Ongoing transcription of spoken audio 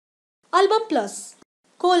Album plus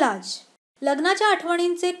collage लग्नाच्या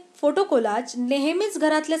आठवणींचे photo collage नेहमीच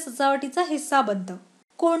घरातल्या सजावटीचा हिस्सा बनतं.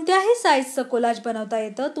 कोणत्याही साईजचं कोलाज बनवता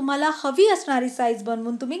येतं. तुम्हाला हवी असणारी साईज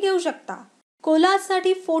बनवून तुम्ही घेऊ शकता.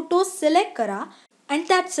 कोलाजसाठी फोटो सिलेक्ट करा and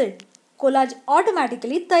that's it. Collage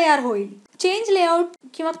automatically तयार होईल. चेंज लेआउट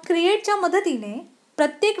किंवा क्रिएटच्या मदतीने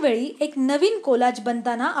प्रत्येक वेळी एक नवीन कोलाज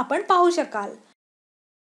बनताना आपण पाहू शकाल.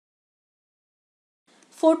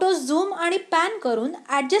 फोटो झूम आणि पॅन करून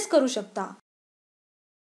ॲडजस्ट करू शकता.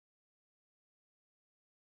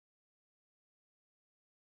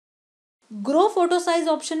 ग्रो फोटो साईज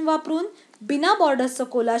ऑप्शन वापरून बिना बॉर्डर्सचं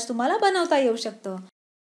कोलाज तुम्हाला बनवता येऊ शकतं.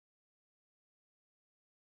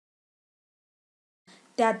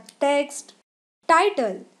 त्यात टेक्स्ट,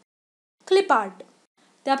 टायटल, क्लिप आर्ट,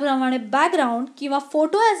 त्याप्रमाणे बॅकग्राऊंड किंवा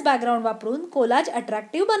फोटो ॲज बॅकग्राऊंड वापरून कोलाज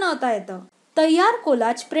अट्रॅक्टिव्ह बनवता येतं. तयार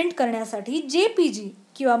कोलाज प्रिंट करण्यासाठी JPG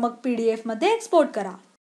किंवा मग PDF मध्ये एक्सपोर्ट करा.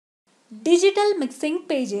 डिजिटल मिक्सिंग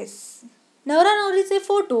पेजेस नवरा नवरीचे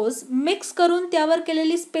फोटोज मिक्स करून त्यावर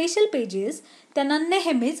केलेली स्पेशल पेजेस त्यांना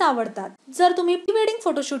नेहमीच आवडतात. जर तुम्ही प्री वेडिंग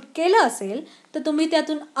फोटोशूट केलं असेल तर तुम्ही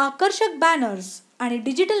त्यातून आकर्षक बॅनर्स आणि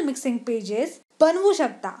डिजिटल मिक्सिंग पेजेस बनवू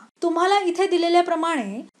शकता. तुम्हाला इथे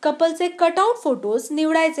दिलेल्याप्रमाणे कपलचे कटआउट फोटोज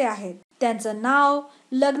निवडायचे आहेत. त्यांचं नाव,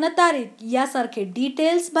 लग्न तारीख यासारखे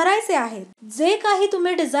डिटेल्स भरायचे आहेत. जे काही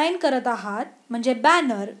तुम्ही डिझाईन करत आहात म्हणजे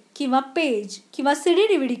बॅनर किंवा पेज किंवा CD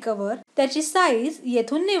DVD कव्हर त्याची साईज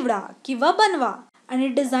येथून निवडा किंवा बनवा आणि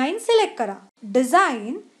डिझाईन सिलेक्ट करा.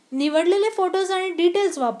 डिझाईन निवडलेले फोटोज आणि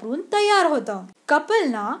डिटेल्स वापरून तयार होतं.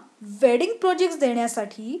 कपलना वेडिंग प्रोजेक्ट्स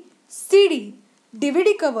देण्यासाठी CD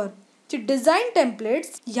DVD कव्हर ची डिझाईन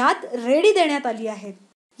टेम्पलेट्स यात रेडी देण्यात आली आहेत.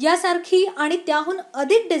 यासारखी आणि त्याहून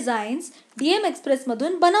अधिक डिझाईन्स DM Xpress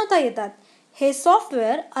मधून बनवता येतात. हे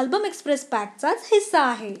सॉफ्टवेअर अल्बम एक्सप्रेस पॅकचाच हिस्सा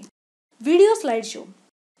आहे. व्हिडिओ स्लाइड शो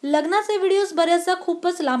लग्नाचे व्हिडिओज बऱ्याचदा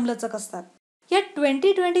खूपच लांबलचक असतात. या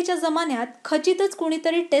 2020च्या जमान्यात खचितच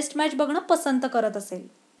कुणीतरी टेस्ट मॅच बघणं पसंत करत असेल.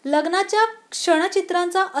 लग्नाच्या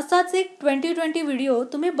क्षणचित्रांचा असाच एक 2020 व्हिडिओ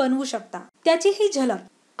तुम्ही बनवू शकता. त्याची ही झलक.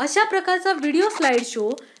 अशा प्रकारचा video slide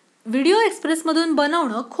show video express मधून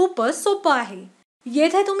बनवणं खूपच सोपं आहे.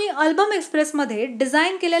 येथे तुम्ही अल्बम एक्सप्रेस मध्ये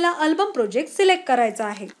डिझाईन केलेला अल्बम प्रोजेक्ट सिलेक्ट करायचा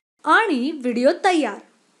आहे आणि व्हिडिओ तयार.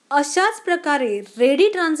 अशाच प्रकारे रेडी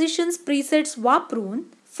ट्रान्झिशन्स प्रीसेट्स वापरून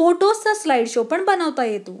फोटोजचा स्लाइड शो पण बनवता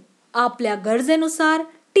येतो. आपल्या गरजेनुसार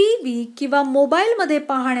TV किंवा मोबाईल मध्ये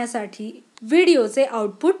पाहण्यासाठी व्हिडिओचे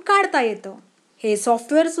आउटपुट काढता येतं. हे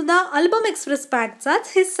सॉफ्टवेअर सुद्धा अल्बम एक्सप्रेस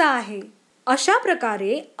पॅकचाच हिस्सा आहे. अशा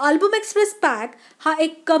प्रकारे अल्बम एक्सप्रेस पॅक हा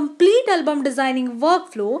एक complete album designing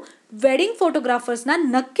workflow wedding फोटोग्राफर्सना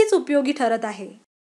नक्कीच उपयोगी ठरत आहे.